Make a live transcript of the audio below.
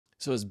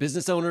So as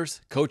business owners,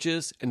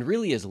 coaches, and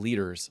really as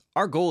leaders,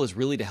 our goal is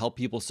really to help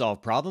people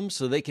solve problems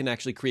so they can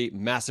actually create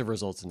massive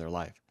results in their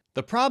life.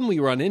 The problem we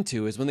run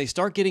into is when they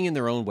start getting in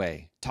their own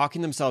way,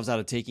 talking themselves out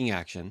of taking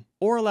action,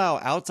 or allow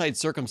outside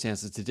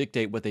circumstances to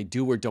dictate what they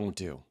do or don't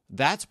do.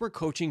 That's where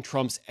coaching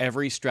trumps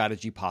every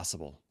strategy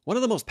possible. One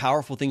of the most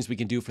powerful things we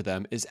can do for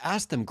them is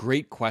ask them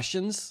great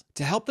questions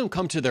to help them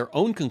come to their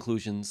own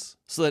conclusions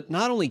so that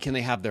not only can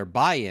they have their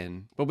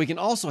buy-in, but we can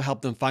also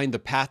help them find the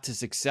path to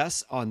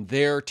success on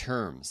their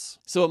terms.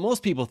 So what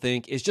most people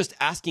think is just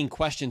asking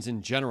questions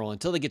in general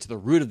until they get to the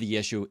root of the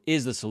issue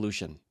is the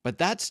solution. But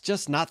that's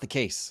just not the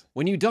case.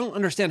 When you don't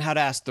understand how to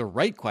ask the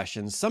right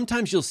questions,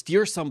 sometimes you'll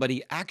steer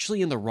somebody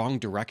actually in the wrong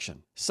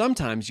direction.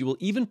 Sometimes you will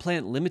even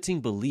plant limiting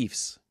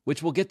beliefs,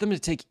 which will get them to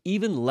take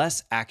even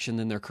less action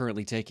than they're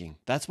currently taking.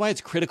 That's why it's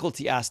critical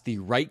to ask the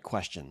right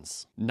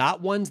questions,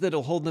 not ones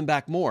that'll hold them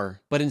back more,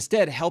 but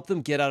instead help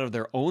them get out of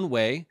their own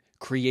way,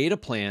 create a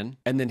plan,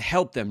 and then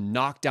help them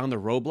knock down the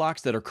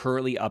roadblocks that are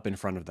currently up in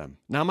front of them.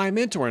 Now, my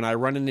mentor and I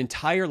run an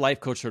entire life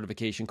coach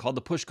certification called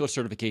the Push Coach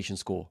Certification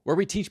School, where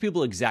we teach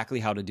people exactly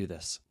how to do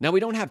this. Now, we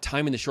don't have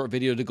time in the short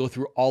video to go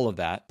through all of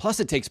that,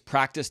 plus it takes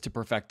practice to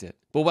perfect it.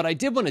 But what I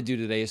did want to do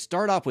today is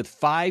start off with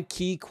 5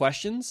 key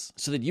questions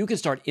so that you can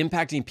start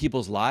impacting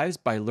people's lives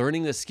by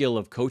learning the skill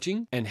of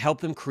coaching and help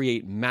them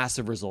create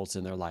massive results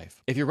in their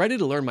life. If you're ready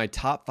to learn my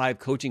top 5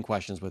 coaching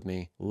questions with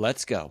me,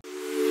 let's go.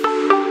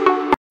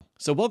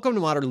 So welcome to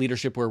Modern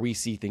Leadership, where we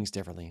see things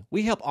differently.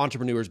 We help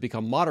entrepreneurs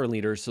become modern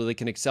leaders so they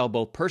can excel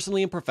both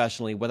personally and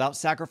professionally without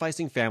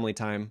sacrificing family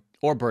time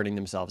or burning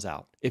themselves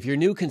out. If you're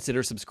new,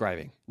 consider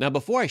subscribing. Now,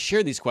 before I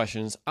share these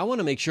questions, I want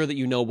to make sure that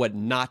you know what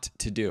not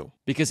to do.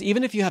 Because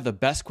even if you have the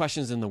best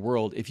questions in the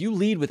world, if you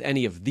lead with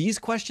any of these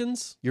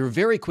questions, you're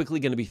very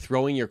quickly going to be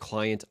throwing your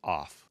client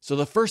off. So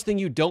the first thing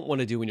you don't want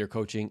to do when you're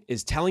coaching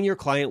is telling your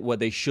client what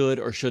they should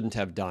or shouldn't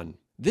have done.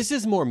 This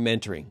is more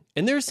mentoring,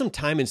 and there's some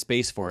time and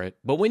space for it,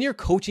 but when you're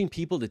coaching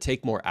people to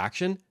take more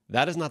action,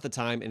 that is not the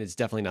time and it's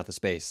definitely not the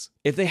space.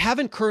 If they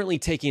haven't currently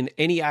taken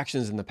any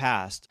actions in the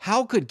past,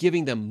 how could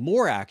giving them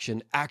more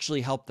action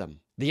actually help them?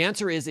 The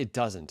answer is it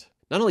doesn't.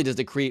 Not only does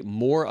it create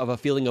more of a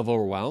feeling of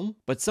overwhelm,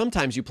 but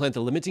sometimes you plant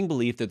the limiting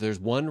belief that there's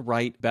one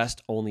right,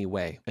 best, only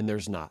way, and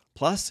there's not.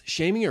 Plus,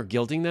 shaming or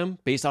guilting them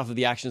based off of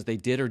the actions they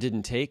did or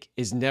didn't take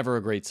is never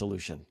a great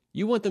solution.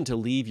 You want them to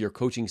leave your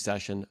coaching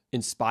session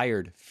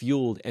inspired,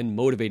 fueled, and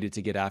motivated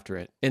to get after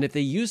it. And if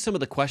they use some of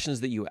the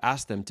questions that you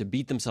ask them to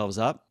beat themselves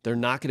up, they're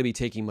not going to be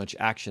taking much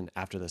action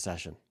after the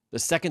session. The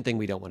second thing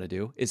we don't want to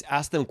do is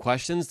ask them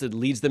questions that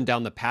leads them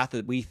down the path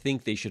that we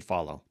think they should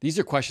follow. These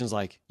are questions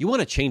like, you want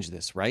to change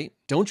this, right?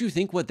 Don't you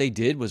think what they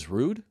did was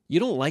rude?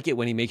 You don't like it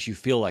when he makes you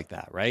feel like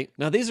that, right?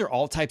 Now, these are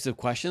all types of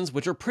questions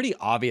which are pretty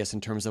obvious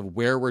in terms of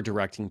where we're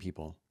directing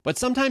people. But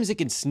sometimes it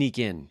can sneak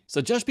in.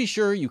 So just be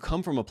sure you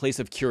come from a place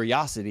of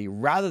curiosity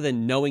rather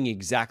than knowing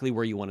exactly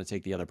where you want to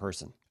take the other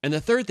person. And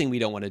the third thing we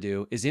don't want to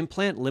do is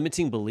implant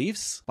limiting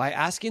beliefs by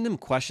asking them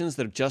questions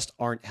that just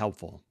aren't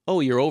helpful.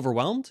 Oh, you're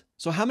overwhelmed?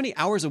 So how many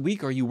hours a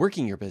week are you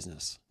working your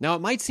business? Now,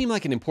 it might seem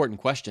like an important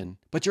question,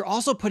 but you're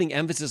also putting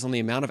emphasis on the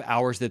amount of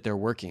hours that they're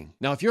working.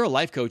 Now, if you're a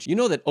life coach, you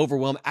know that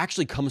overwhelm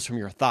actually comes from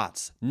your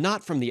thoughts,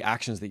 not from the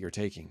actions that you're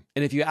taking.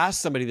 And if you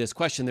ask somebody this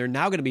question, they're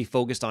now going to be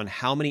focused on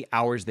how many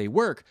hours they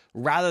work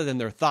rather than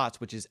their thoughts,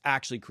 which is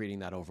actually creating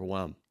that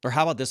overwhelm. Or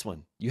how about this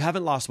one? You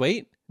haven't lost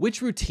weight?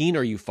 Which routine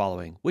are you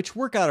following? Which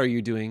workout are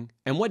you doing?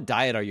 And what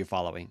diet are you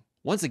following?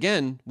 Once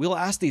again, we'll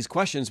ask these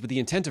questions with the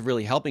intent of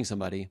really helping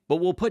somebody, but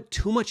we'll put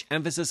too much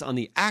emphasis on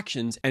the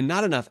actions and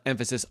not enough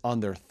emphasis on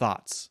their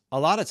thoughts. A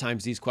lot of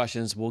times these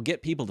questions will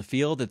get people to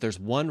feel that there's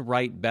one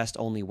right, best,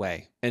 only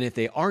way. And if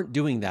they aren't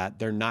doing that,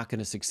 they're not going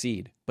to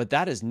succeed. But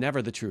that is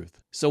never the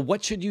truth. So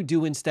what should you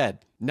do instead?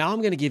 Now I'm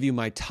going to give you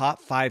my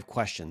top 5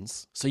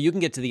 questions so you can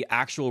get to the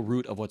actual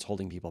root of what's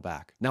holding people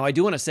back. Now, I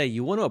do want to say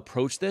you want to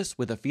approach this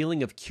with a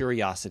feeling of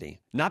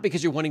curiosity, not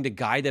because you're wanting to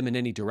guide them in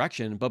any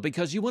direction, but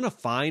because you want to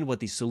find what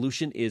the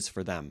solution is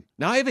for them.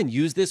 Now, I even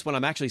use this when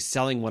I'm actually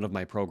selling one of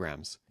my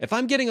programs. If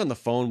I'm getting on the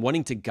phone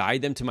wanting to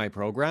guide them to my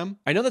program,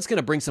 I know that's going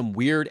to bring some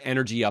weird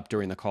energy up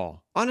during the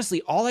call.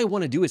 Honestly, all I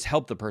want to do is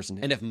help the person.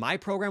 And if my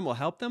program will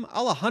help them,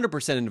 I'll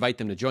 100% invite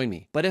them to join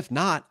me. But if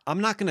not,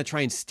 I'm not going to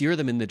try and steer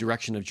them in the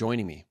direction of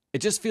joining me. It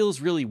just feels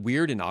really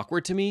weird and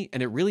awkward to me,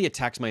 and it really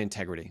attacks my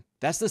integrity.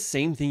 That's the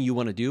same thing you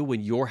want to do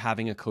when you're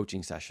having a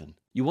coaching session.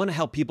 You want to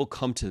help people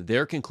come to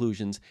their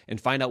conclusions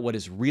and find out what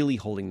is really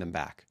holding them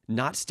back,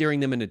 not steering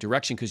them in a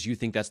direction because you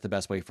think that's the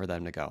best way for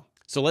them to go.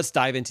 So let's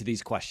dive into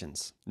these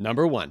questions.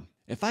 Number 1,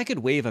 if I could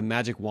wave a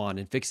magic wand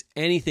and fix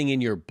anything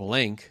in your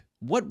blank,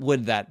 what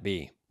would that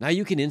be? Now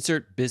you can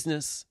insert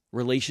business,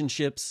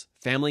 relationships,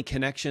 family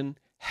connection,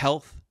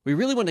 health. We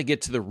really want to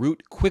get to the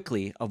root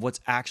quickly of what's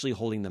actually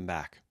holding them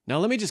back. Now,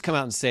 let me just come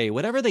out and say,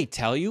 whatever they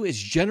tell you is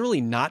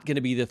generally not going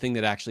to be the thing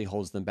that actually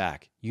holds them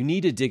back. You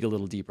need to dig a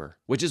little deeper,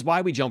 which is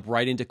why we jump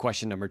right into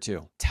question number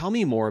 2. Tell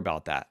me more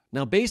about that.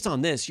 Now, based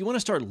on this, you want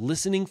to start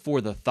listening for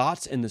the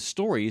thoughts and the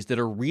stories that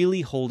are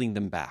really holding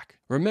them back.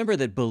 Remember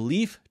that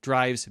belief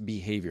drives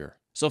behavior.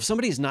 So if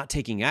somebody's not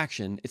taking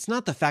action, it's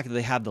not the fact that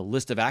they have the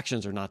list of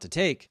actions or not to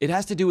take. It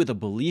has to do with a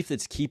belief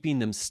that's keeping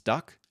them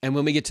stuck. And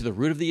when we get to the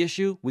root of the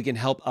issue, we can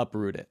help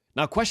uproot it.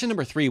 Now, question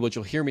number 3, which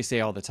you'll hear me say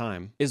all the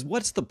time, is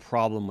what's the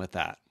problem with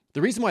that?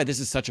 The reason why this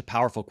is such a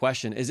powerful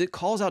question is it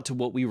calls out to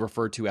what we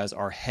refer to as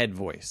our head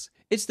voice.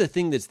 It's the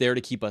thing that's there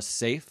to keep us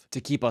safe,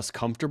 to keep us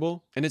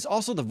comfortable, and it's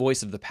also the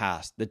voice of the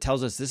past that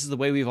tells us this is the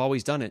way we've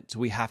always done it, so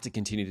we have to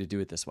continue to do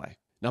it this way.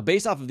 Now,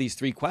 based off of these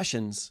 3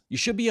 questions, you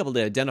should be able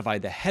to identify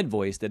the head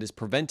voice that is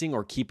preventing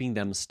or keeping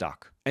them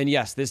stuck. And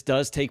yes, this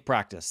does take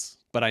practice,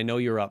 but I know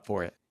you're up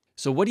for it.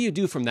 So what do you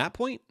do from that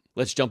point?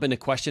 Let's jump into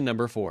question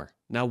number 4.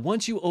 Now,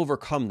 once you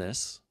overcome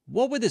this,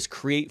 what would this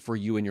create for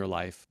you in your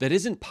life that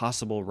isn't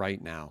possible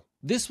right now?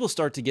 This will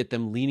start to get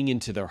them leaning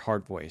into their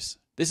heart voice.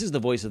 This is the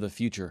voice of the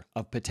future,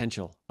 of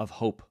potential, of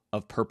hope,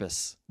 of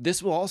purpose.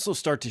 This will also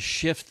start to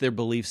shift their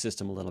belief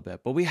system a little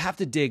bit, but we have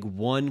to dig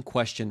one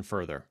question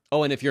further.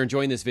 Oh, and if you're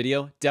enjoying this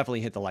video,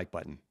 definitely hit the like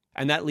button.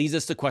 And that leads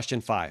us to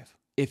question 5.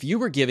 If you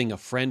were giving a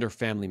friend or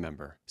family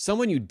member,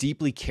 someone you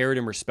deeply cared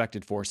and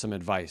respected for, some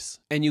advice,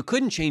 and you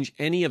couldn't change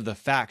any of the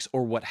facts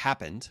or what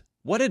happened,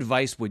 what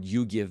advice would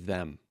you give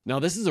them? Now,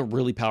 this is a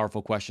really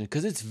powerful question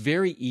because it's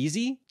very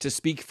easy to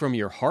speak from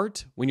your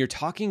heart when you're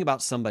talking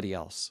about somebody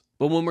else.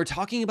 But when we're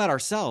talking about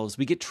ourselves,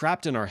 we get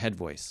trapped in our head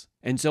voice.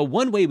 And so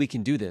one way we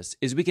can do this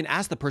is we can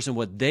ask the person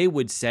what they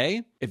would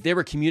say if they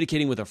were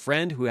communicating with a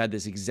friend who had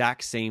this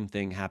exact same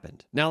thing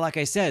happened. Now, like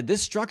I said,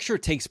 this structure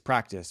takes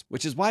practice,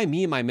 which is why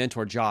me and my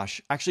mentor,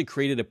 Josh, actually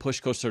created a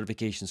Push Coach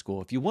certification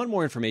school. If you want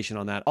more information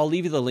on that, I'll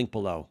leave you the link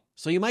below.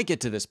 So you might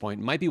get to this point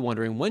and might be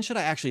wondering, when should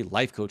I actually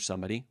life coach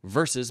somebody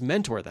versus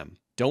mentor them?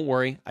 Don't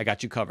worry, I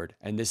got you covered.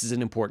 And this is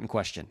an important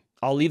question.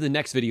 I'll leave the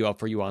next video up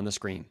for you on the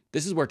screen.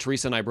 This is where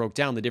Teresa and I broke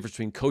down the difference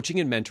between coaching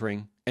and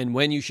mentoring and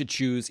when you should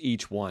choose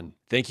each one.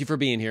 Thank you for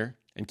being here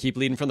and keep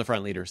leading from the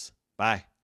front, leaders. Bye.